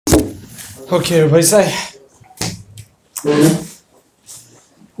Okay, everybody say.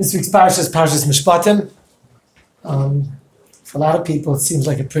 This week's parsha is Parshas Mishpatim. For a lot of people, it seems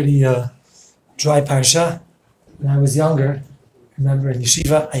like a pretty dry parsha. When I was younger, I remember in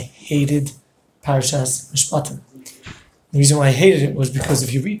yeshiva, I hated Parshas Mishpatim. The reason why I hated it was because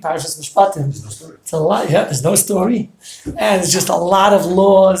if you read Parshas Mishpatim, it's a lot. Yeah, there's no story, and it's just a lot of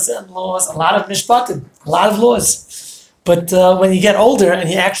laws and laws, a lot of Mishpatim, a lot of laws. But when you get older and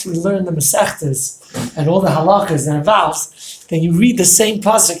you actually learn the Masechtas and all the halachas and vows, then you read the same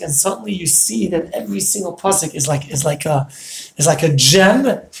pasuk and suddenly you see that every single pasuk is like a gem,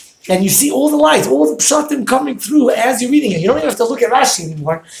 and you see all the lights, all the pshatim coming through as you're reading it. You don't even have to look at Rashi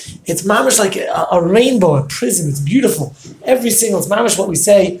anymore. It's mamish like a rainbow, a prism. It's beautiful. Every single, it's mamish what we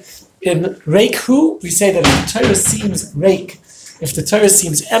say in Reikhu. We say that if the Torah seems reik, if the Torah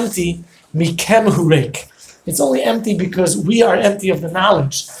seems empty, mikem hu reik. It's only empty because we are empty of the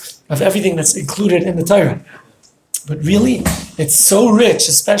knowledge of everything that's included in the Torah. But really, it's so rich,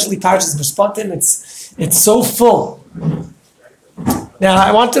 especially Parshas Mishpatim. It's so full. Now,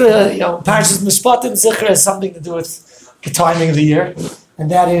 I wanted to, Parshas Mishpatim Zikr has something to do with the timing of the year,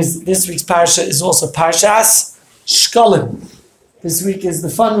 and that is this week's parsha is also Parshas Shkolim. This week is the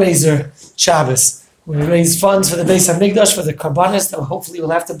fundraiser Shabbos. We raise funds for the Beis HaMikdash, for the Karbanis that hopefully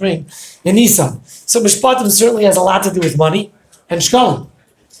we'll have to bring in Nisan. So Mishpatim certainly has a lot to do with money and Shkolim.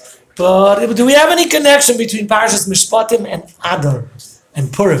 But do we have any connection between Parshas Mishpatim and Adar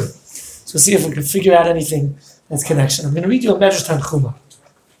and Purim? So see if we can figure out anything that's connection. I'm going to read you a Medrash Tanchuma.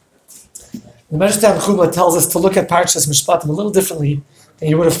 The Medrash Tanchuma tells us to look at Parshas Mishpatim a little differently than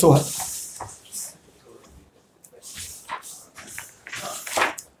you would have thought.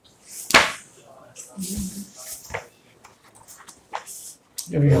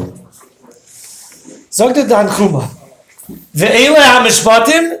 Here we go. Sagt der Tanchuma. Ve'ele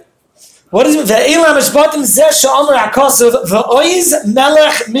ha-mishpatim. What is it? Ve'ele ha-mishpatim zeh she'omer ha'kosov ve'oiz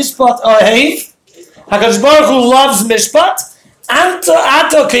melech mishpat ohev. HaKadosh Baruch Hu loves mishpat.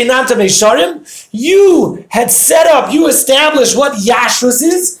 Ato keinanta meisharim. You had set up, you established what Yashrus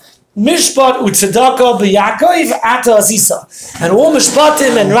is. Mishpat u'tzedakah b'Yakov ato azisa. And all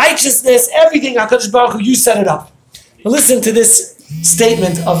mishpatim and righteousness, everything HaKadosh Baruch Hu, you set it up. Now listen to this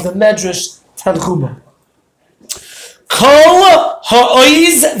statement of the Medrash Tanchuma. Kol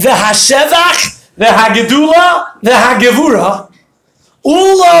ha'oiz v'hashevach v'hagedula v'hagevura,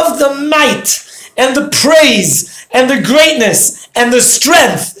 all of the might and the praise and the greatness and the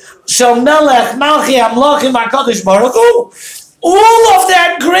strength shall melech malchi amlochim HaKadosh Baruch Hu, all of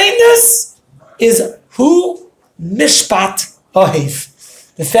that greatness is who? Mishpat ohev.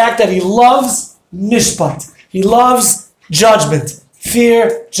 The fact that he loves mishpat. He loves judgment.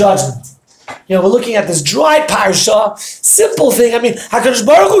 Fear, judgment. We're looking at this dry parsha, simple thing. HaKadosh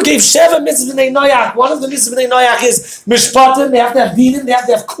Baruch Hu gave Sheva mitzvah b'nei Noach. One of the mitzvah b'nei Noach is mishpatim. They have to have dinim. They have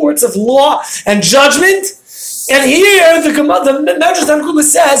to have courts of law and judgment. And here, the Medrash Tanchuma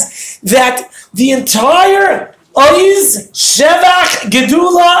says that the entire oiz, shevach,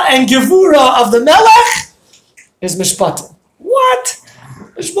 gedula, and gevura of the melech is mishpatim. What?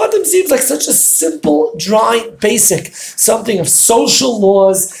 Mishpatim seems like such a simple, dry, basic, something of social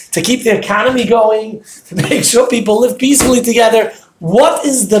laws to keep the economy going, to make sure people live peacefully together. What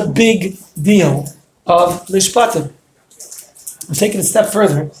is the big deal of Mishpatim? I'm taking it a step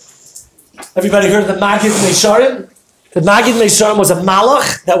further. Everybody heard of the Magid Meisharim? The Magid Meisharim was a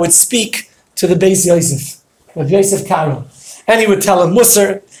malach that would speak to the Beis Yosef, Rav Yosef Karo. And he would tell him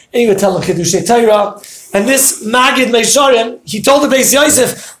Musar, and he would tell him Chidushei Torah. And this Magid Meisharim, he told the Beis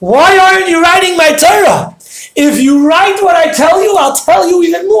Yosef, why aren't you writing my Torah? If you write what I tell you, I'll tell you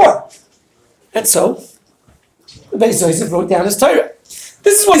even more. And so, the Beis Yosef wrote down his Torah.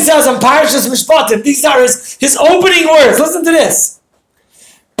 This is what he says on Parshas Mishpatim. These are his opening words. Listen to this.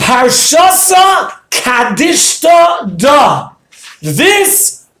 Parshasa Kadishta Da.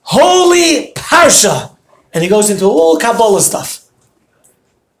 This holy Parsha. And he goes into all Kabbalah stuff.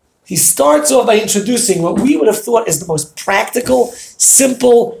 He starts off by introducing what we would have thought is the most practical,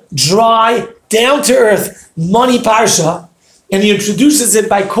 simple, dry, down-to-earth, money parsha, and he introduces it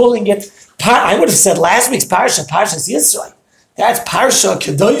by calling it, I would have said last week's parsha, Parshas Yisrael. That's parsha,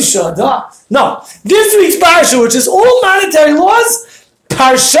 kedosha, da. No, this week's parsha, which is all monetary laws,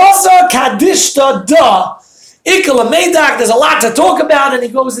 Parshasa Kadishta Da. Ikala Medak, there's a lot to talk about, and he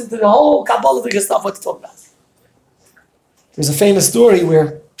goes into the whole Kabbalah stuff, what to talk about. There's a famous story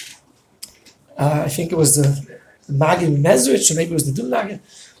where I think it was the Magid Mezrich, or maybe it was the Dum Magid.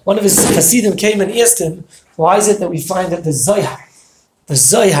 One of his Hasidim came and asked him, why is it that we find that the Zohar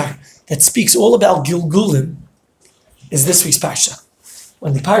that speaks all about Gilgulim, is this week's Parsha?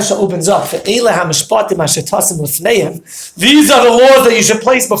 when the parsha opens up, these are the laws that you should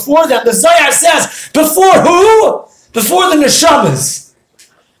place before them. The Zohar says, before who? Before the neshamas.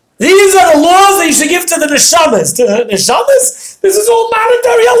 These are the laws that you should give to the neshamas. To the neshamas? This is all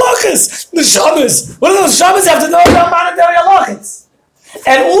monetary halachas. Neshamas. What do those neshamas have to know about monetary halachas?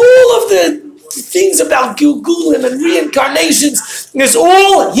 And all of the things about Gilgulim and reincarnations is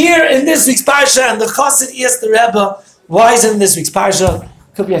all here in this week's parsha. And the Chassid asked the Rebbe, why is it in this week's parsha?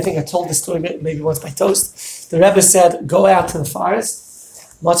 Could be, I think I told this story maybe once by Toast. The Rebbe said, go out to the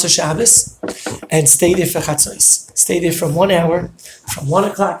forest, Motzei Shabbos, and stay there for Chatzos. Stay there from 1 hour, from 1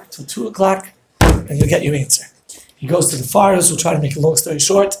 o'clock till 2 o'clock, and you'll get your answer. He goes to the forest. We'll try to make a long story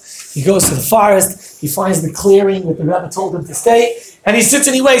short. He goes to the forest. He finds the clearing that the Rebbe told him to stay, and he sits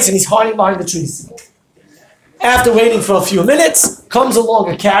and he waits, and he's hiding behind the trees. After waiting for a few minutes, comes along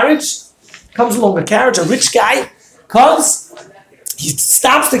a carriage. A rich guy comes. He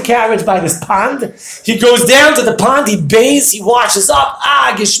stops the carriage by this pond. He goes down to the pond. He bathes. He washes up.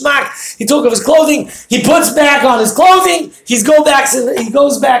 Gishmak. He took off his clothing. He puts back on his clothing. He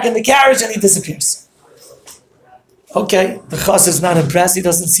goes back in the carriage and he disappears. Okay, the chassid is not impressed. He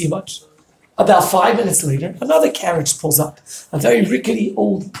doesn't see much. About 5 minutes later, another carriage pulls up. A very rickety,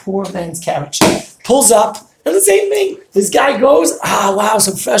 old, poor man's carriage. Pulls up, and the same thing. This guy goes, wow,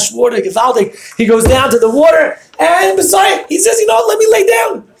 some fresh water, gewaldig. He goes down to the water, and beside, he says, let me lay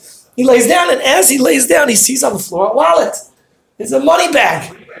down. He lays down, and as he lays down, he sees on the floor a wallet. There's a money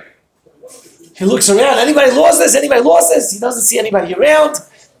bag. He looks around. Anybody lost this? He doesn't see anybody around.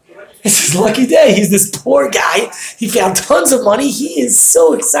 It's his lucky day. He's this poor guy. He found tons of money. He is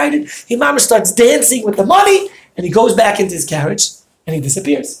so excited. He mama starts dancing with the money, and he goes back into his carriage, and he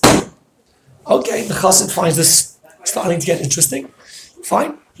disappears. Okay, the chassid finds this starting to get interesting.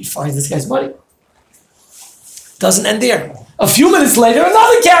 Fine, he finds this guy's money. Doesn't end there. A few minutes later,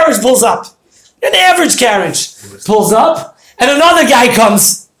 another carriage pulls up. An average carriage pulls up, and another guy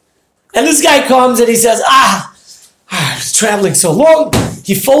comes. And this guy comes, and he says, I was traveling so long.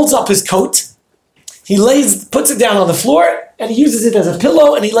 He folds up his coat, he puts it down on the floor, and he uses it as a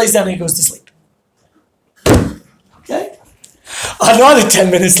pillow, and he lays down and he goes to sleep. Okay? Another 10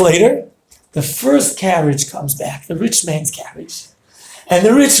 minutes later, the first carriage comes back, the rich man's carriage. And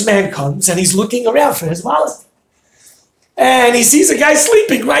the rich man comes, and he's looking around for his wallet. And he sees a guy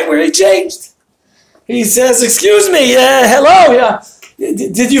sleeping right where he changed. He says, excuse me, hello,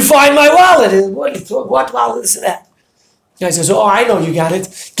 did you find my wallet? What wallet is that? The guy says, I know you got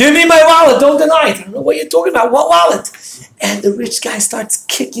it. Give me my wallet, don't deny it. I don't know what you're talking about, what wallet? And the rich guy starts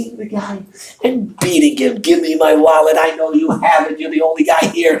kicking the guy and beating him. Give me my wallet, I know you have it, you're the only guy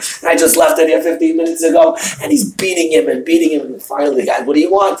here. And I just left it here 15 minutes ago. And he's beating him. And finally the guy, what do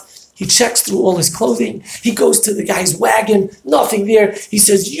you want? He checks through all his clothing. He goes to the guy's wagon, nothing there. He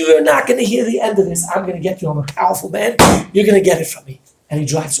says, you're not going to hear the end of this. I'm going to get you, I'm a powerful man. You're going to get it from me. And he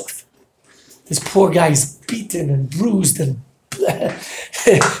drives off. This poor guy is beaten and bruised and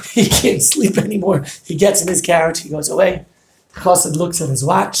he can't sleep anymore. He gets in his carriage, he goes away. The chassid looks at his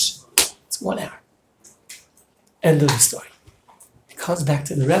watch. It's 1 hour. End of the story. He comes back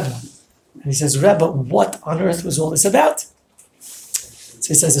to the Rebbe and he says, Rebbe, what on earth was all this about? So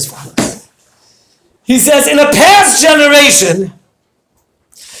he says as follows. He says, in a past generation,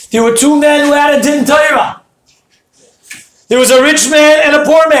 there were 2 men who had a din Torah. There was a rich man and a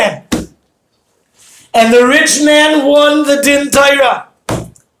poor man. And the rich man won the din Torah.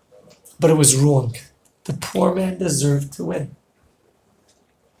 But it was wrong. The poor man deserved to win.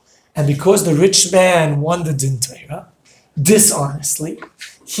 And because the rich man won the din Torah, dishonestly,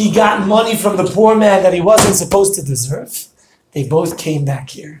 he got money from the poor man that he wasn't supposed to deserve. They both came back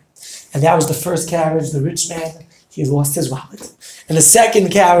here. And that was the first carriage, the rich man, he lost his wallet. And the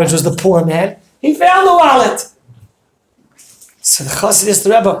second carriage was the poor man, he found the wallet. So the chassid asked the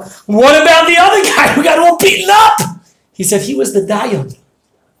Rebbe, what about the other guy who got all beaten up? He said he was the dayan.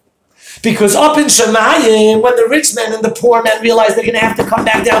 Because up in Shemayim, when the rich man and the poor man realized they're going to have to come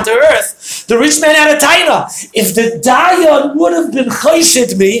back down to earth, the rich man had a taina. If the dayan would have been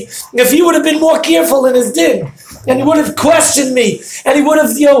chayshit me, if he would have been more careful in his din, and he would have questioned me, and he would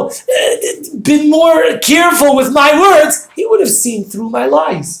have, been more careful with my words, he would have seen through my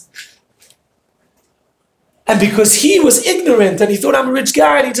lies. And because he was ignorant and he thought I'm a rich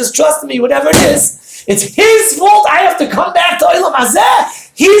guy and he just trusted me, whatever it is, it's his fault. I have to come back to Olam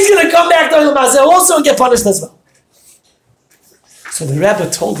Hazeh. He's going to come back to Olam Hazeh also and get punished as well. So the Rebbe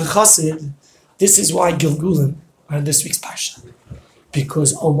told the chassid, this is why Gilgulim are in this week's parsha.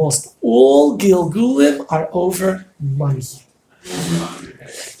 Because almost all Gilgulim are over money.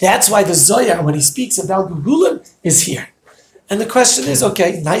 That's why the Zohar, when he speaks about Gilgulim, is here. And the question is,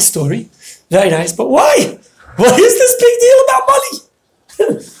 okay, nice story, very nice, but why? What is this big deal about money?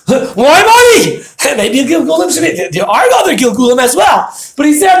 Why money? Maybe a Gilgulim, there are other Gilgulim as well. But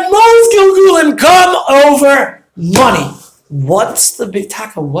he said most Gilgulim come over money. What's the big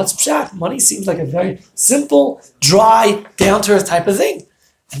taka? What's pshat? Money seems like a very simple, dry, down-to-earth type of thing.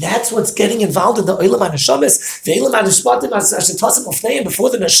 And that's what's getting involved in the Olam HaNeshamas. The Olam HaNishpatim HaShetasim Ofneim before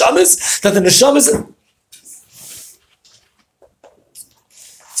the Neshamas, that the Neshamas...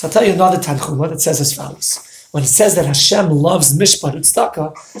 So I'll tell you another Tanchuma that says as follows. When it says that Hashem loves Mishpat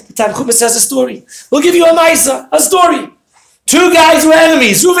Tzedakah, the Tanchuma says a story. We'll give you a story. Two guys were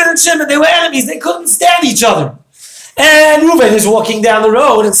enemies, Reuven and Shimon, they were enemies, they couldn't stand each other. And Reuven is walking down the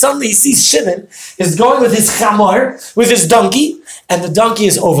road and suddenly he sees Shimon is going with his chamar, with his donkey, and the donkey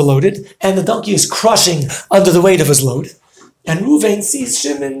is overloaded, and the donkey is crushing under the weight of his load. And Reuven sees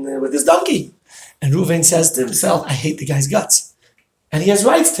Shimon with his donkey. And Reuven says to himself, I hate the guy's guts. And he has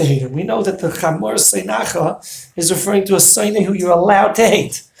rights to hate him. We know that the chamor seinacha is referring to a seine who you're allowed to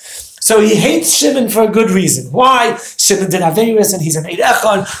hate. So he hates Shimon for a good reason. Why? Shimon did Averis and he's an Eid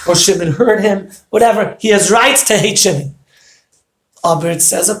Echon, or Shimon hurt him, whatever. He has rights to hate Shimon. Aber it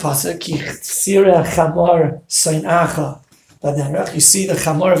says a pasuk, Ki tzira chamor seinacha. But you see the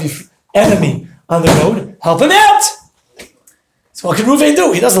chamor of your enemy on the road, help him out. So what can Reuven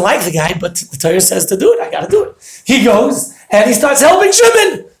do? He doesn't like the guy, but the Torah says to do it. I got to do it. He goes and he starts helping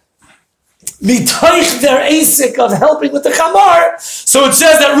Shimon. Mitoich their asik of helping with the chamar. So it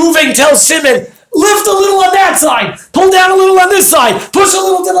says that Reuven tells Shimon, lift a little on that side, pull down a little on this side, push a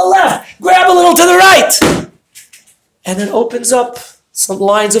little to the left, grab a little to the right. And it opens up some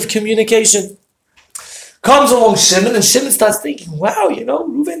lines of communication. Comes along Shimon, and Shimon starts thinking, wow,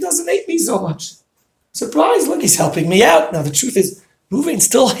 Reuven doesn't hate me so much. Surprise, look, he's helping me out. Now the truth is, Reuven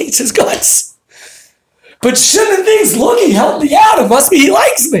still hates his guts. But Shimon thinks, look, he helped me out. It must be he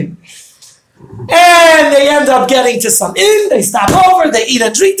likes me. And they end up getting to some inn. They stop over, they eat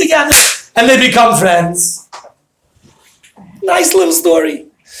and drink together, and they become friends. Nice little story.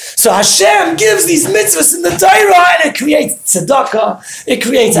 So Hashem gives these mitzvahs in the Torah, and it creates tzedakah, it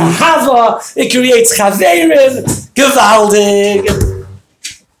creates ahava, it creates chaverim, gewaldig.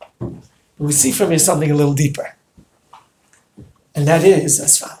 We see from here something a little deeper. And that is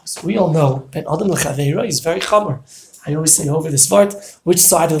as follows. We all know that Adam l'chaveira is very chomer. I always say over this part, which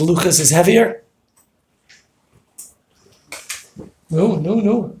side of the luchas is heavier?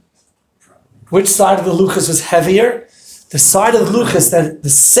 No. Which side of the luchas was heavier? The side of the luchas, the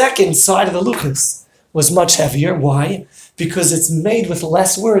second side of the luchas was much heavier. Why? Because it's made with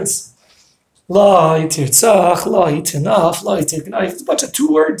less words. La yitirtzach, la yitinaf, la yitirgnai. It's a bunch of 2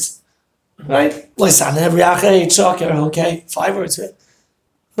 words. Right? Okay, 5 words.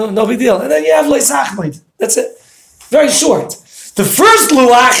 No big deal. And then you have Leisachmaid. That's it. Very short. The first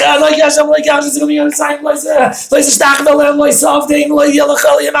luach, like Hashem, like Hashem, is going to be on the side. Words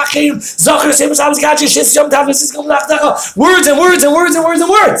and words and words and words and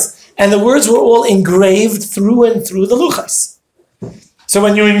words. And the words were all engraved through and through the luchas. So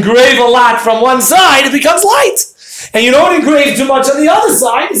when you engrave a lot from one side, it becomes light. And you don't engrave too much on the other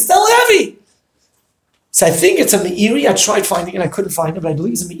side, it's still heavy. So I think it's a Meiri. I tried finding it, I couldn't find it, but I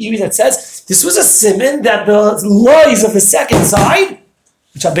believe it's a Meiri that says this was a siman that the lois of the second side,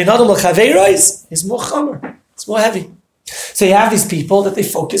 which are Ben Adam l'chaveros, is more chamer. It's more heavy. So you have these people that they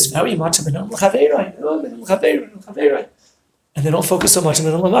focus very much on Ben Adam l'chaveros, and they don't focus so much on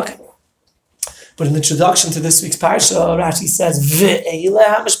Ben Adam l'makom. But in the introduction to this week's parasha, Rashi says, Ve'eile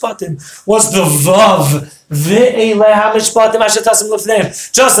ha-mishpatim. What's the vav? Ve'eile ha-mishpatim ha-shetasim lefneim.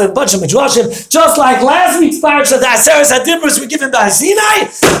 Just a bunch of midrashim. Just like last week's parasha, the Aseres HaDibros were given by Sinai,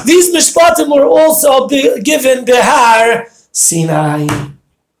 these mishpatim were also given Behar Sinai.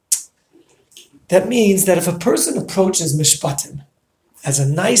 That means that if a person approaches mishpatim as a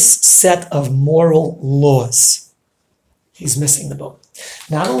nice set of moral laws, he's missing the boat.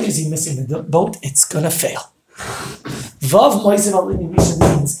 Not only is he missing the boat, it's going to fail. Vav Moisev Al-Misha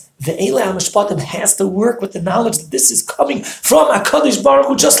means the Eile HaMishpatim has to work with the knowledge that this is coming from HaKadosh Baruch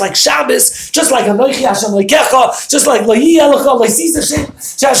Hu, just like Shabbos, just like Anochi Hashem Lekecha, just like Lohi Elecha, Loisis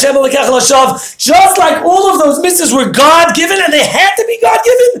Hashem Lekecha Lashav, just like all of those mitzvahs were God-given and they had to be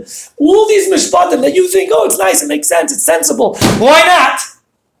God-given. All these Mishpatim that you think, oh, it's nice, it makes sense, it's sensible. Why not?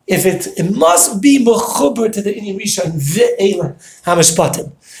 If it must be mechuber to the Inyan Rishon ve'eila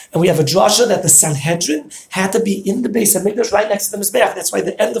hamishpatim, and we have a drasha that the Sanhedrin had to be in the Beis Hamikdash right next to the Mizbeach. That's why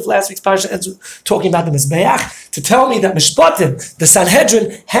the end of last week's parasha ends talking about the Mizbeach to tell me that Mishpatim, the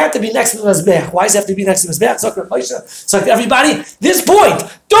Sanhedrin, had to be next to the Mizbeach. Why does it have to be next to the Mizbeach? So Moshe, so everybody, this point,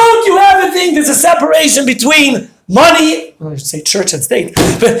 don't you ever think there's a separation between money, I should say church and state,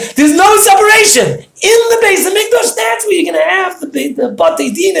 but there's no separation. In the Beis Hamikdash, that's where you're going to have the Batei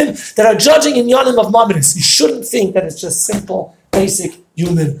Dinim that are judging in Yonim of Mammon. You shouldn't think that it's just simple, basic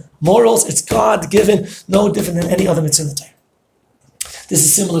human morals. It's God-given, no different than any other mitzvah in the Torah. This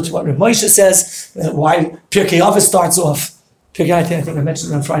is similar to what Rav Moshe says, why Pirkei Avos starts off. I think I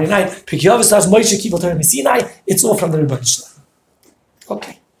mentioned it on Friday night. Pirkei Avos starts Moshe Kibel Torah Sinai. It's all from the Rebbeinu Shalom.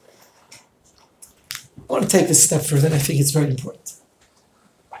 Okay. I want to take this a step further, and I think it's very important.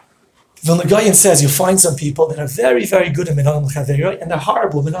 Vilna Gaon says you find some people that are very, very good in Minhag L'Chaveiro, and they're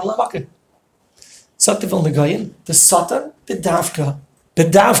horrible in Minhag L'Makir. Sagt the Vilna Gaon, the Satan,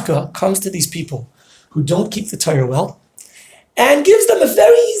 Bedavka comes to these people who don't keep the Torah well, and gives them a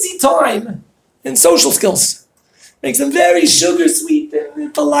very easy time in social skills. Makes them very sugar sweet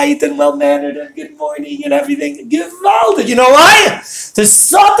and polite and well-mannered and good morning and everything. Gewaldig. You know why? The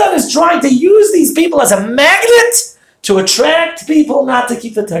Satan is trying to use these people as a magnet to attract people not to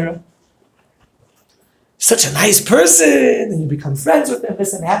keep the Torah. Such a nice person, and you become friends with him,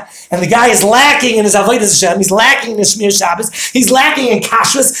 this and that. And the guy is lacking in his Avodas Hashem, he's lacking in his Shmir Shabbos, he's lacking in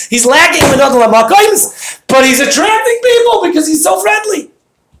Kashrus, he's lacking in Minhag L'Makayim, but he's attracting people because he's so friendly.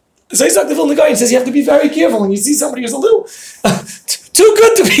 So he's like the Vilna Gaon says you have to be very careful when you see somebody who's a little too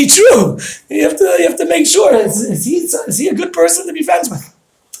good to be true. You have to make sure is he a good person to be friends with?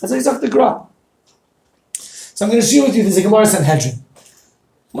 That's how he's like the Gra. So I'm going to share with you there's a Gemara Sanhedrin.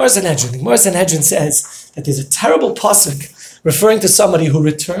 The Gemara Sanhedrin says that there's a terrible pasuk referring to somebody who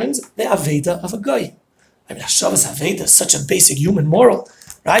returns the Aveda of a guy. I mean, Hashavas Aveda is such a basic human moral,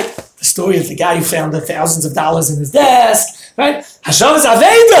 right? The story of the guy who found the thousands of dollars in his desk, right? Hashavas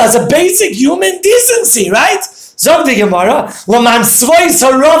Aveda is a basic human decency, right? Zog the Gemara, Laman Svois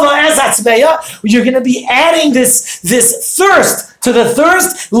Harova Ezatzmeya, you're going to be adding this thirst to the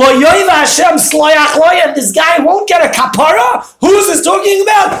thirst. Lo Yoiva Hashem Sloyach Loy, and this guy won't get a kapara. Who's this talking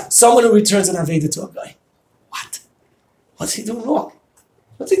about? Someone who returns an Aveda to a guy. What? What's he doing wrong?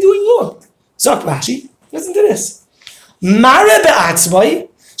 Zog Rashi, listen to this. Mare be'atzmai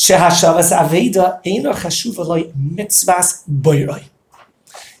shehashavas Aveda eino chashuv aloi mitzvahs boiroi.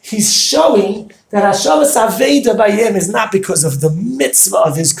 He's showing that Hashavas Aveda by him is not because of the mitzvah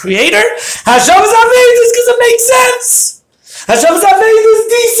of his creator. Hashavas Aveda is because it makes sense. Hashavas Aveda is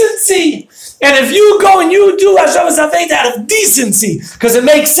decency. And if you go and you do Hashavas Aveda out of decency, because it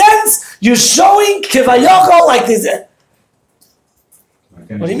makes sense, you're showing Kivayachol like this.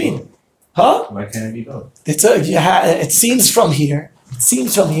 What do you mean? Huh? Why can't it be both? It seems from here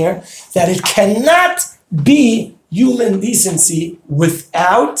that it cannot be human decency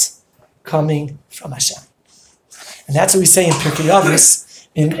without coming from Hashem. And that's what we say in Pirkei Avos,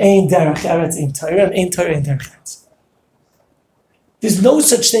 in Ein Derech Eretz, Ein Torah, and Ein Torah, Ein Derech Eretz. There's no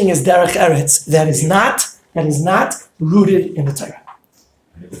such thing as Derech Eretz that is not rooted in the Torah.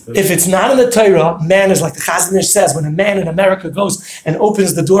 If it's not in the Torah, manners, like the Chazon Ish says, when a man in America goes and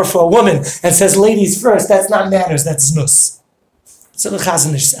opens the door for a woman and says, ladies first, that's not manners, that's znus. So the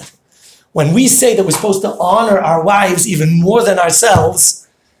Chazon Ish said. When we say that we're supposed to honor our wives even more than ourselves,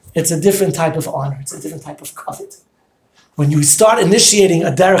 it's a different type of honor. It's a different type of covet. When you start initiating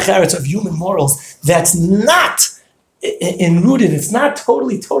a derech eretz of human morals that's not enrooted, it's not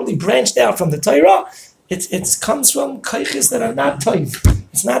totally branched out from the Torah, it comes from kaiches that are not toiv.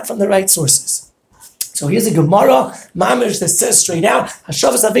 It's not from the right sources. So here's a Gemara, Mamish, that says straight out,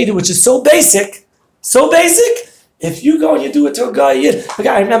 Hashavas Aveda, which is so basic, if you go and you do it to a guy,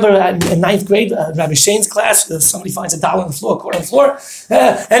 I remember in ninth grade, Rabbi Shane's class, somebody finds $1 on the floor, a quarter on the floor.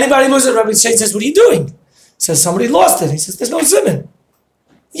 Anybody loses it, Rabbi Shane says, what are you doing? Says, somebody lost it. He says, there's no zimun.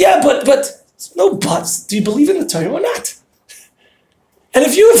 Yeah, but, no buts. Do you believe in the Torah or not? And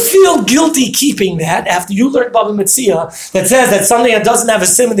if you feel guilty keeping that, after you learned Baba Metzia, that says that something that doesn't have a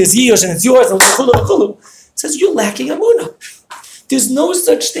zimun is yish and it's yours, and it says you're lacking amunah. There's no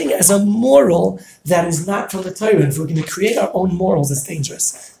such thing as a moral that is not from the Torah. If we're going to create our own morals, it's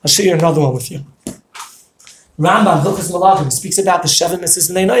dangerous. I'll share another one with you. Rambam, Hilchos Malachim, speaks about the Sheva Mitzvos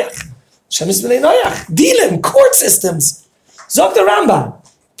B'nai Noach. Sheva Mitzvos B'nai Noach. Dilim, court systems. Zog the Rambam.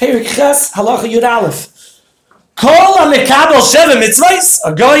 Perik Ches, Halacha Yud Aleph. Kol HaMekabel Sheva Mitzvos,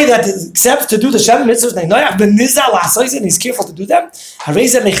 a guy that accepts to do the Sheva Mitzvos B'nai Noach, B'nizal Asois, and he's careful to do them. Harei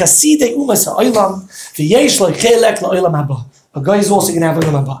Zeh Mechasidei Umas HaOlam, V'yesh Lo Chelek LaOlam Haba. A guy is also going to have a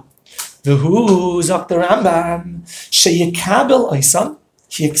Olam. V'hu zok the Rambam sheyikabel oisam,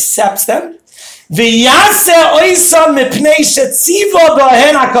 he accepts them. V'yase oisam mipnei shetziva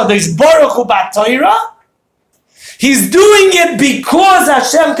b'hen hakadosh baruch hu b'Torah. He's doing it because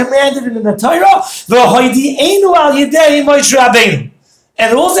Hashem commanded it in the Torah. V'hoidi'enu al yidei Moshe Rabbeinu,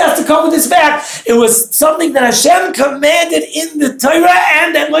 And it also has to come with this fact. It was something that Hashem commanded in the Torah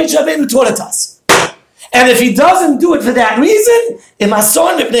and that Moshe Rabbeinu taught it to us. And if he doesn't do it for that reason, if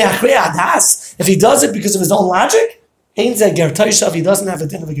he does it because of his own logic, he doesn't have a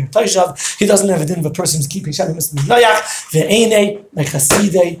din of a ger taishav. He doesn't have a din of a person who's keeping Shabbat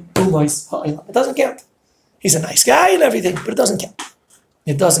It doesn't count. He's a nice guy and everything, but it doesn't count.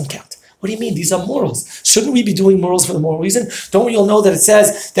 It doesn't count. What do you mean? These are morals. Shouldn't we be doing morals for the moral reason? Don't we all know that it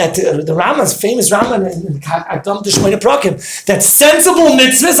says that the Rambam's famous Rambam in Akdam Tishmoina Prakim, that sensible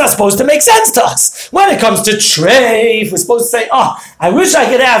mitzvahs are supposed to make sense to us. When it comes to treif, we're supposed to say, oh, I wish I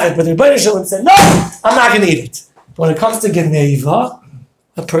could have it, but the Rebbeinu Shalom said, no, I'm not going to eat it. When it comes to Geneva,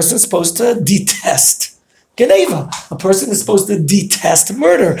 a person is supposed to detest Geneva. A person is supposed to detest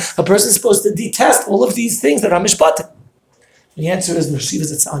murder. A person is supposed to detest all of these things that are Mishpatim. The answer is, the Shivas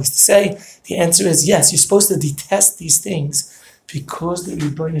Zatzal used to say, the answer is yes, you're supposed to detest these things because the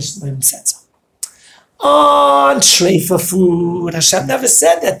Rebbeinu Shalom said so. On treifa food, Hashem never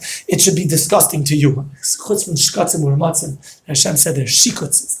said that it should be disgusting to you. Chutz from shkatzim or matzim, Hashem said there's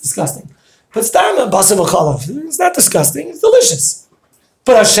shikutz, it's disgusting. But starma basav chalav, it's not disgusting, it's delicious.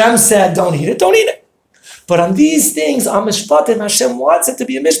 But Hashem said, don't eat it, don't eat it. But on these things, on Mishpatim, Hashem wants it to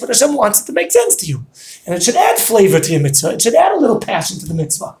be a mishpat. Hashem wants it to make sense to you. And it should add flavor to your mitzvah. It should add a little passion to the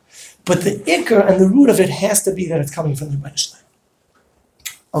mitzvah. But the ikr and the root of it has to be that it's coming from the Rebbeinu Shalom.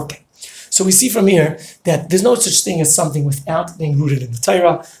 Okay. So we see from here that there's no such thing as something without being rooted in the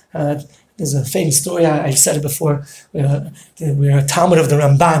Torah. There's a famous story, I said it before, where a Talmud of the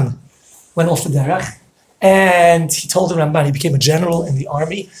Ramban went off the derech. And he told the Ramban, he became a general in the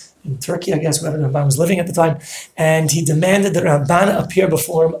army in Turkey, I guess, wherever the Ramban was living at the time, and he demanded that Ramban appear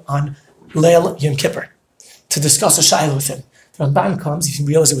before him on Leil Yom Kippur to discuss a shayla with him. The Ramban comes, he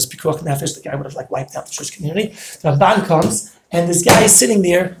realized it was Pikuach Nefesh, the guy would have wiped out the Jewish community. The Ramban comes, and this guy is sitting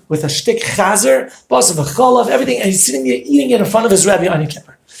there with a shtik chazer, basav v'cholav, everything, and he's sitting there eating it in front of his Rebbe on Yom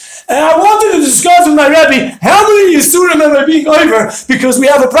Kippur. And I wanted to discuss with my Rebbe, how many Yisurim am I being over, because we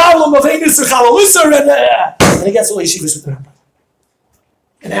have a problem of Einus and Chalalusar, and he gets all yeshivas with the Ramban.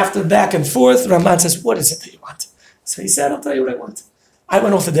 And after back and forth, Ramban says, what is it that you want? So he said, I'll tell you what I want. I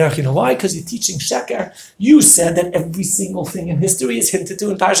went off the derech, you know why? Because you're teaching Sheker. You said that every single thing in history is hinted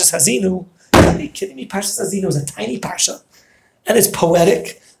to in Parshas Hazinu. Are you kidding me? Parshas Hazinu is a tiny parsha. And it's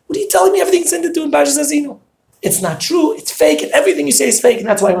poetic. What are you telling me everything's hinted to in Parshas Hazinu? It's not true, it's fake, and everything you say is fake, and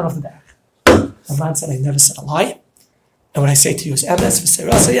that's why I went off the derech. Ramban said, I never said a lie. And what I say to you is emes,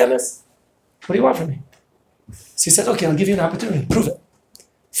 v'serasa emes. What do you want from me? So he said, okay, I'll give you an opportunity. Prove it.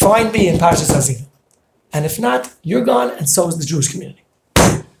 Find me in Parshas Hazinu. And if not, you're gone, and so is the Jewish community.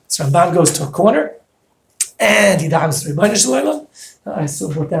 So Ramban goes to a corner, and he davens to Rebbeinu Shalom. I still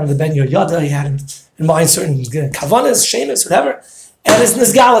wrote down the Ben Yoyada, he had in mind certain kavanas, shemus, whatever. And it's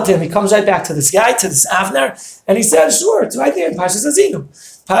Nizgalatim. He comes right back to this guy, to this Avner, and he says, sure, it's right there in Parshas Hazinu.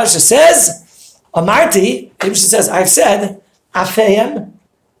 Parsha says, Amarti, maybe she says, I've said, Afeim,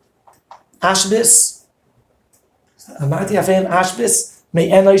 Ashbis, Amarti, Afeim, Ashbis, May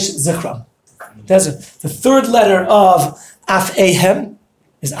Enosh Zichram. The third letter of Afehem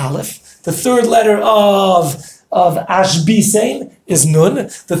is Aleph. The third letter of Ashbisein is Nun.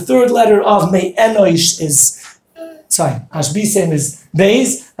 The third letter of May Enosh is Ashbisein is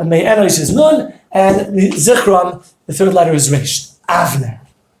Beis, and May Enosh is Nun, and the Zichram, the third letter is Resh, Avner.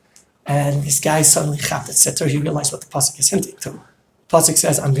 And this guy suddenly chapped it, said to her, he realized what the pasuk is hinting to. The pasuk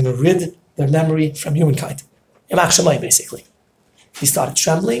says, I'm going to rid their memory from humankind. Yamach Shemai, basically. He started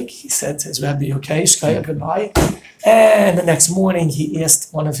trembling. He said to his Rebbe, okay, Shkaya, goodbye. And the next morning, he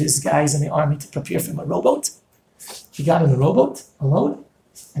asked one of his guys in the army to prepare for him a rowboat. He got in the rowboat alone,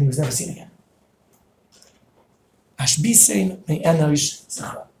 and he was never seen again.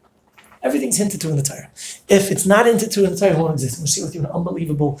 Everything's hinted to in the Torah. If it's not hinted to in the Torah, it won't exist. We'll see with you an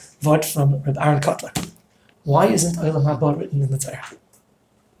unbelievable word from Reb Aaron Kotler. Why isn't Olam Haba written in the Torah?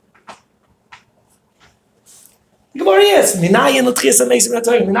 The Gemara is, Minayin l'tchias ha'meisim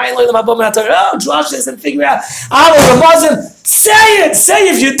ha'torah, Minayin l'olam haba min ha'torah. Oh, drush this and figure out. Say it.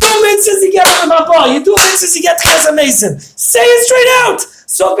 If you do mitzvahs, you get olam haba. You do mitzvahs, you get tchias ha'meisim. Say it straight out.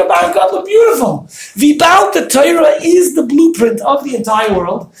 So Aaron Kotler, beautiful. V'balt, the Torah is the blueprint of the entire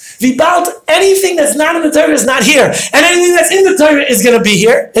world. V'balt, anything that's not in the Torah is not here. And anything that's in the Torah is going to be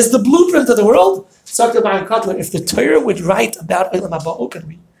here. It's the blueprint of the world. So Aaron Kotler, if the Torah would write about olam haba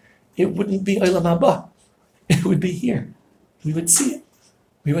openly, it wouldn't be olam haba. It would be here. We would see it.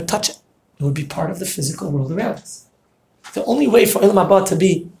 We would touch it. It would be part of the physical world around us. The only way for Olam Haba to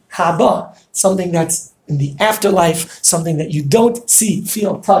be Haba, something that's in the afterlife, something that you don't see,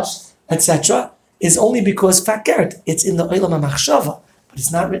 feel, touch, etc., is only because Fakert, it's in the Olam HaMachshava. but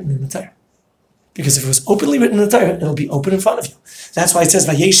it's not written in the Torah. Because if it was openly written in the Torah, it'll be open in front of you. That's why it says,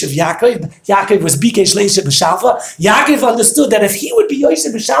 Vayeshev Yaakov. Yaakov was Bikesh Leishev B'Shalva. Yaakov understood that if he would be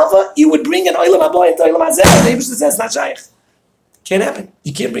Yoshev B'Shalva, he would bring an Olam Haba into Olam Hazeh. The Rebbe says, it's not shaykh. Can't happen.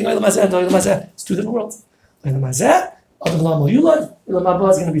 You can't bring Olam Hazeh into Olam Hazeh. It's two different worlds. Olam Hazeh, Adam Lam Yulad, Olam Haba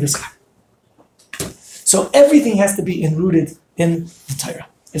is going to be the sky. So everything has to be enrooted in the Torah.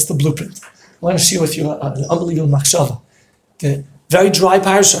 It's the blueprint. I want to share with you an unbelievable machshava. The very dry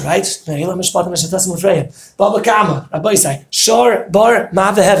parsha, right? Mishpatim, Baba Kama, Rabbi say, Shor, Bar,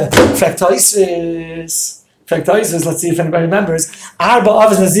 Ma Veheve. Fractoisis, let's see if anybody remembers. Arba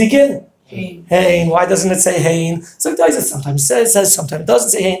Avos Nazikin, Hein. Why doesn't it say Hein? Sometimes it says, sometimes it doesn't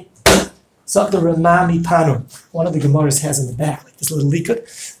say Hein. Zakta Ramami Panu. One of the Gemaras has in the back, like this little likud.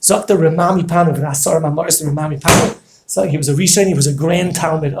 Zakta Ramami Panu, Asar Mamaris Ramami Panu. So he was a Rishon, he was a grand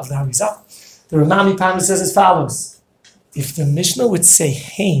Talmud of the Arizal. The Ramami Panu says as follows. If the Mishnah would say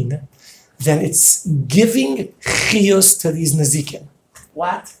Hein, then it's giving chiyus to these nazikin.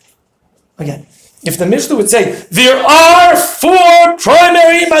 What? Again, if the Mishnah would say, there are 4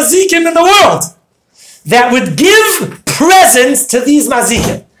 primary mazikim in the world that would give presents to these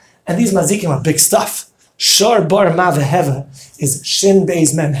mazikim. And these mazikim are big stuff. Shor Bar Ma Veheve is Shin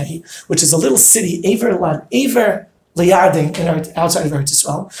Beis Mem Hei, which is a little city, Aver Liyarding, outside of Eretz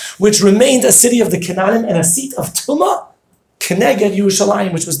Yisrael, which remained a city of the Canaanim and a seat of Tumah, Keneged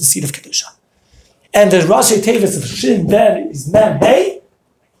Yerushalayim, which was the seat of Kedusha. And the Rashi Tevis of Shin Beis Mem Hei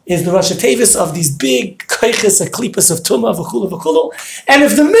is the Rashi Tevis of these big kaiches, klipas of Tumah, v'chulu, v'chulu. And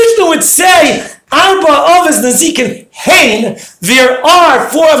if the Mishnah would say, Arba Avos Nazikin Hein, there are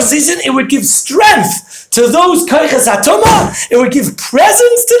 4 Avos Nazikin, it would give strength to those kaiches hatumah, it would give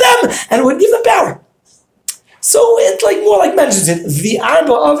presence to them, and it would give them power. So it more like mentions it. The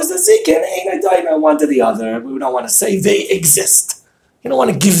Arba Avos Nazikin ain't a daima one to the other. We don't want to say they exist. You don't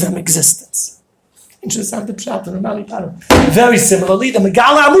want to give them existence. Interesting the pshat in the Ramami Panu. Very similarly, the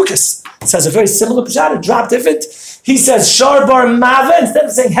Megala Amukas says a very similar pshat, a drop different. He says Shor Bar Mava, instead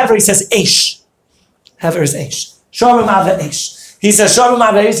of saying Hever, he says Eish. Hever is Eish. Shor Bar Mava Eish. He says Shor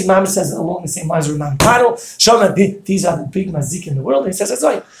Bar Mava Eish. Imam says along the same lines as Ramami Panu. These are the big mazik in the world. He says that's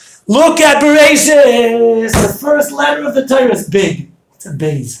right. Look at Bereshis. The first letter of the Torah is big. It's a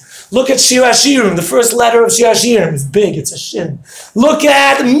base. Look at Shir Hashirim. The first letter of Shir Hashirim is big. It's a shin. Look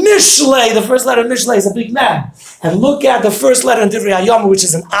at Mishlei. The first letter of Mishlei is a big mem. And look at the first letter in Divrei Hayom, which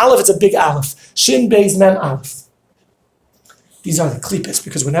is an aleph. It's a big aleph. Shin Beis Mem Aleph. These are the klippas,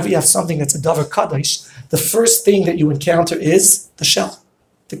 because whenever you have something that's a davar kadosh, the first thing that you encounter is the shell,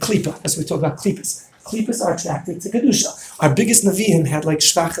 the klippa. As we talk about klippas. Klippas are attracted to kedusha. Our biggest neviim had like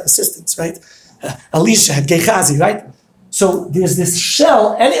shvach assistants, right? Elisha had Gehazi, right? So there's this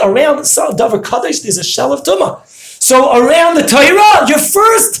shell, and around davar kadosh, there's a shell of tumah. So around the Torah, your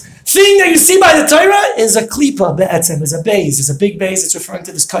first thing that you see by the Torah is a klipa be'etzem, is a beis, is a big beis. It's referring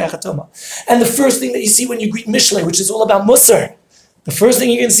to this kayach hatumah. And the first thing that you see when you greet Mishlei, which is all about Musar, the first thing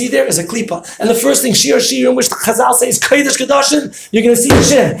you're going to see there is a klipa. And the first thing Shir Shirim, which the Chazal says Kodesh Kedashim, you're going to see a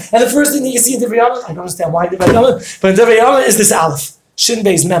shin. And the first thing that you see in Divrei Hayom, I don't understand why Divrei Hayom, but in Divrei Hayom is this aleph. Shin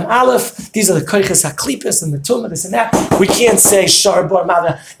Beis Mem Aleph. These are the koiches haklipas and the tumah, this and that. We can't say Shar Bar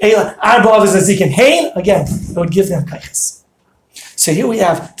Mava Eila Arba Avos Nazikin Hein. Again, it would give them koiches. So here we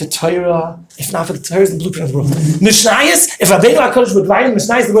have the Torah. If not for the Torah, is the blueprint of the world. Mishnayos. If Rabbeinu HaKadosh would write in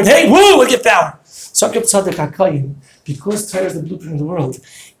Mishnayos the word Hey, woo, we'll get power. Sakab Tzaddik HaKayim. Because Torah is the blueprint of the world.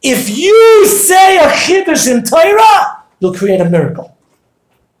 If you say a chiddush in Torah, you'll create a miracle.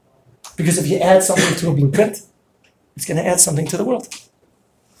 Because if you add something to a blueprint, it's going to add something to the world.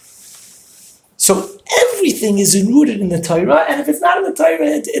 So everything is rooted in the Torah, and if it's not in the Torah,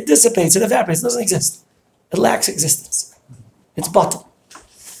 it dissipates, it evaporates, it doesn't exist. It lacks existence. It's bottle.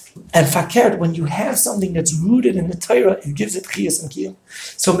 And fakert, when you have something that's rooted in the Torah, it gives it chiyus and kiyum.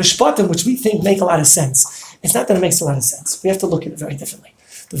 So mishpatim, which we think make a lot of sense, it's not that it makes a lot of sense. We have to look at it very differently.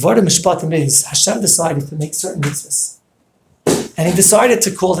 The word of mishpatim is, Hashem decided to make certain mitzvahs. And he decided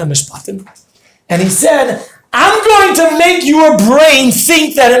to call them mishpatim. And he said, I'm going to make your brain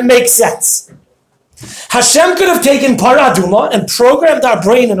think that it makes sense. Hashem could have taken paraduma and programmed our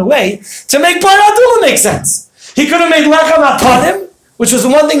brain in a way to make paraduma make sense. He could have made lechem apanim, which was the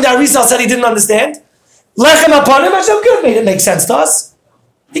one thing that Arizal said he didn't understand. Lechem apanim, Hashem could have made it make sense to us.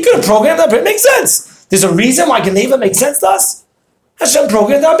 He could have programmed our brain. It makes sense. There's a reason why Geneva makes sense to us. Hashem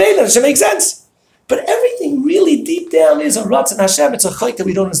programmed our brain, Hashem makes sense. But everything really deep down is a Ratz and Hashem. It's a chayk that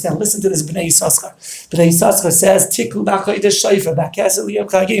we don't understand. Listen to this Bnei Yisachar. Bnei Yisachar says, Tiku b'chodesh shayfer b'kasel liyam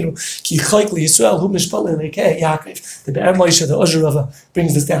chagenu ki chayk liyisrael hu mishpal lekei Yaakov. The Be'er Moshe, the Ozher Rava,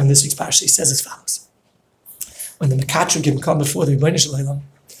 brings this down in this week's parasha. He says as follows. when the Mekatrigim come before the Rebbeinu Shalom,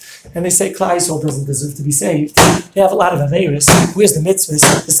 and they say Klal Yisrael doesn't deserve to be saved. They have a lot of Averis. Where's the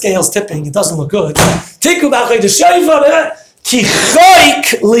mitzvahs? The scale's tipping. It doesn't look good. Tiku b'achay d'shayva ki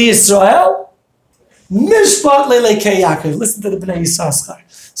choik li Yisrael mishpat le'lekei Yaakov. Listen to the Bnei Yissaschar.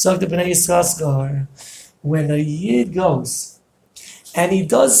 So the Bnei Yissaschar, when a Yid goes and he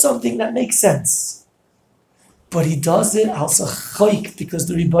does something that makes sense, but he does it also choik because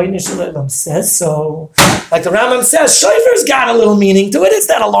the Rebbeinu Shalom says so. Like the Rambam says, Shofar's got a little meaning to it. It's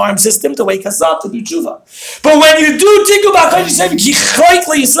that alarm system to wake us up to do tshuva. But when you do tikkun b'achayim choik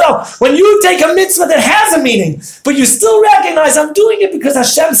Yisrael, when you take a mitzvah that has a meaning, but you still recognize I'm doing it because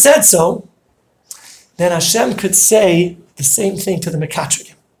Hashem said so, then Hashem could say the same thing to the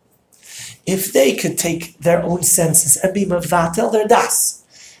Mekatrigim. If they could take their own senses and be mevatel their das,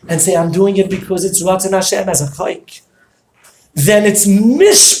 and say, I'm doing it because it's Ratzon Hashem as a chayk, then it's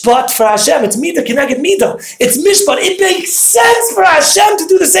mishpat for Hashem. It's midah keneged midah. It's mishpat. It makes sense for Hashem to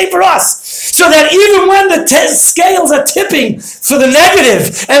do the same for us. So that even when the scales are tipping for the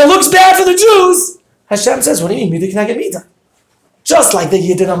negative and it looks bad for the Jews, Hashem says, what do you mean, midah keneged midah? Just like the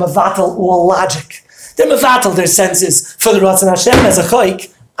Yidden are mevatel all logic. They're mevatel their senses for the Ratzon Hashem as a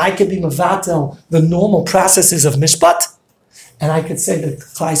chayk. I could be mevatel the normal processes of mishpat, and I could say that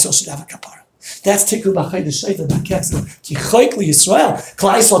Klal Yisrael should have a kapara. That's tikkun b'achay d'shayva b'ketzler. Ki choik li Yisrael.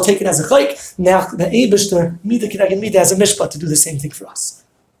 Klal Yisrael take it as a choik. Now the Eibishter midah keneged midah as a mishpat to do the same thing for us.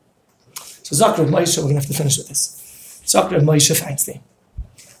 So Zakir Moshe, we're going to have to finish with this. Zakir Moshe Feinstein.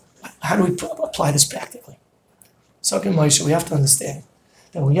 How do we apply this practically? Zakir Moshe, we have to understand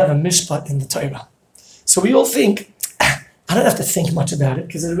that we have a mishpat in the Torah. So we all think, I don't have to think much about it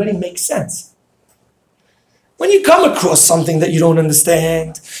because it already makes sense. When you come across something that you don't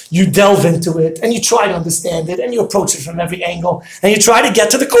understand, you delve into it and you try to understand it and you approach it from every angle and you try to get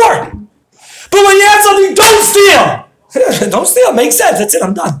to the core. But when you have something, don't steal! Don't steal, makes sense, that's it,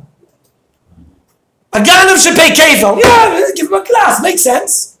 I'm done. A ganav should pay kevel. Yeah, give him a class, makes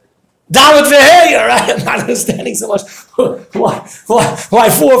sense. Dalit v'hei, all right, I'm not understanding so much. Why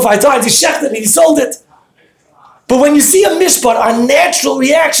 4 or 5 times he shechted and he sold it. But when you see a mishpat, our natural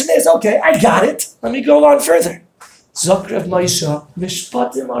reaction is, okay, I got it. Let me go on further. Zakrev Moshe,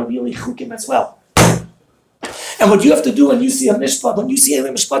 mishpatim are really chukim as well. And what you have to do when you see a mishpat, when you see a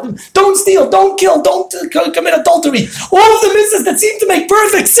mishpatim, don't steal, don't kill, don't commit adultery. All of the mitzvahs that seem to make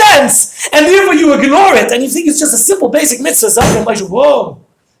perfect sense, and therefore you ignore it, and you think it's just a simple, basic mitzvah. Zakrev Moshe, whoa.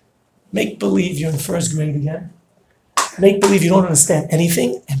 Make believe you're in first grade again. Make believe you don't understand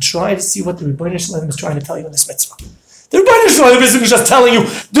anything and try to see what the Rebbeinu Shalom is trying to tell you in this mitzvah. The Rebbeinu Shalom isn't just telling you,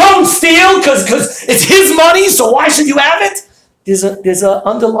 don't steal because it's his money, so why should you have it? There's an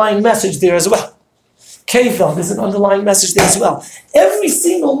underlying message there as well. Kevel, there's an underlying message there as well. Every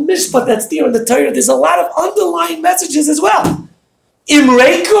single mishpat that's there in the Torah, there's a lot of underlying messages as well.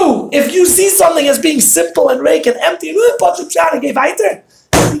 Imreiku, if you see something as being simple and reik and empty, be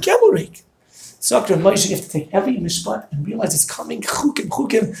careful, reik. So Zakir Moshe, you have to take every mishpat and realize it's coming.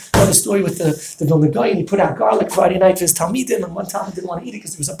 Chukim. Another story with the Vilna Gaon, and he put out garlic Friday night for his Talmidim, and one Talmid didn't want to eat it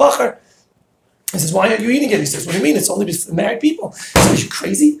because he was a bacher. He says, why aren't you eating it? He says, what do you mean? It's only for married people. He says, are you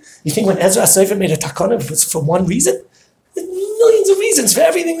crazy? You think when Ezra HaSofer made a takana, it was for one reason? There's millions of reasons for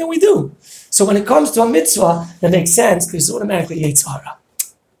everything that we do. So when it comes to a mitzvah that makes sense, because automatically Yetzer Hara.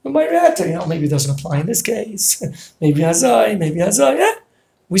 But my reactor, maybe it doesn't apply in this case. maybe Hazai, yeah.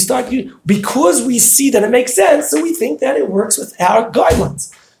 We start, because we see that it makes sense, so we think that it works with our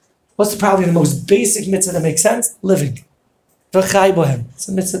guidelines. What's probably the most basic mitzvah that makes sense? Living. V'chai bohem. It's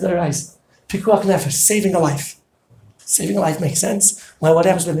a mitzvah d'oraisa. Pikuach nefesh, saving a life. Saving a life makes sense. Well, what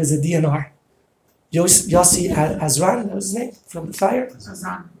happens when there's a DNR? Yossi Azran, that was his name, from the fire?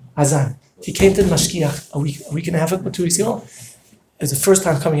 Azan. He came to the Mashkiach a week and a half ago, 2 weeks ago. It was the first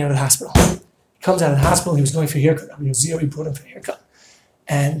time coming out of the hospital. He comes out of the hospital, he was going for a haircut. He brought him for a haircut.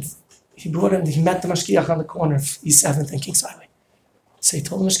 And he met the Mashkiach on the corner of East 7th and Kings Highway. So he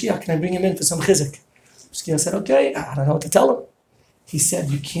told the Mashkiach, can I bring him in for some chizik? Mashkiach said, okay, I don't know what to tell him. He said,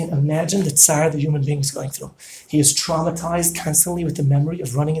 you can't imagine the tsar the human being is going through. He is traumatized constantly with the memory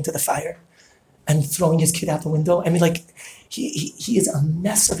of running into the fire and throwing his kid out the window. I mean, he is a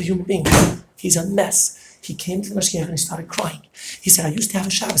mess of a human being. He's a mess. He came to the Mashkiach and he started crying. He said, I used to have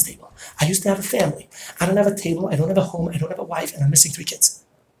a Shabbos table. I used to have a family. I don't have a table. I don't have a home. I don't have a wife. And I'm missing 3 kids.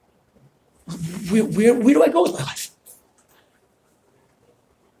 Where do I go with my life?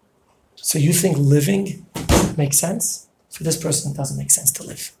 So you think living makes sense? For this person, it doesn't make sense to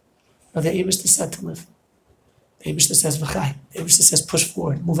live. No, the Eibishter said to live. The Eibishter says, v'chai. The Eibishter says, push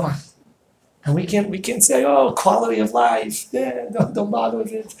forward, move on. And we can't say, oh, quality of life. Yeah, don't bother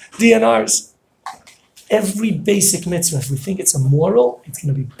with it. DNRs. every basic mitzvah, if we think it's immoral, it's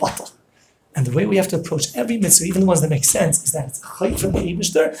going to be batal. And the way we have to approach every mitzvah, even the ones that make sense, is that it's a chayt from the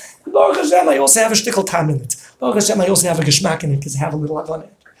Eibishter. Baruch Hashem, I also have a shtickle tam in it. Baruch Hashem, I also have a geschmack in it because I have a little avon in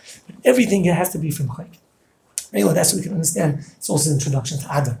it. But everything has to be from chayt. Really, that's what we can understand. It's also the introduction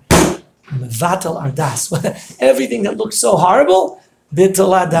to Adam. Mevatel ardas. Everything that looks so horrible,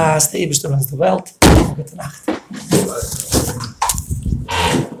 bittel ardas. The Eibishter runs the world. Gute Nacht.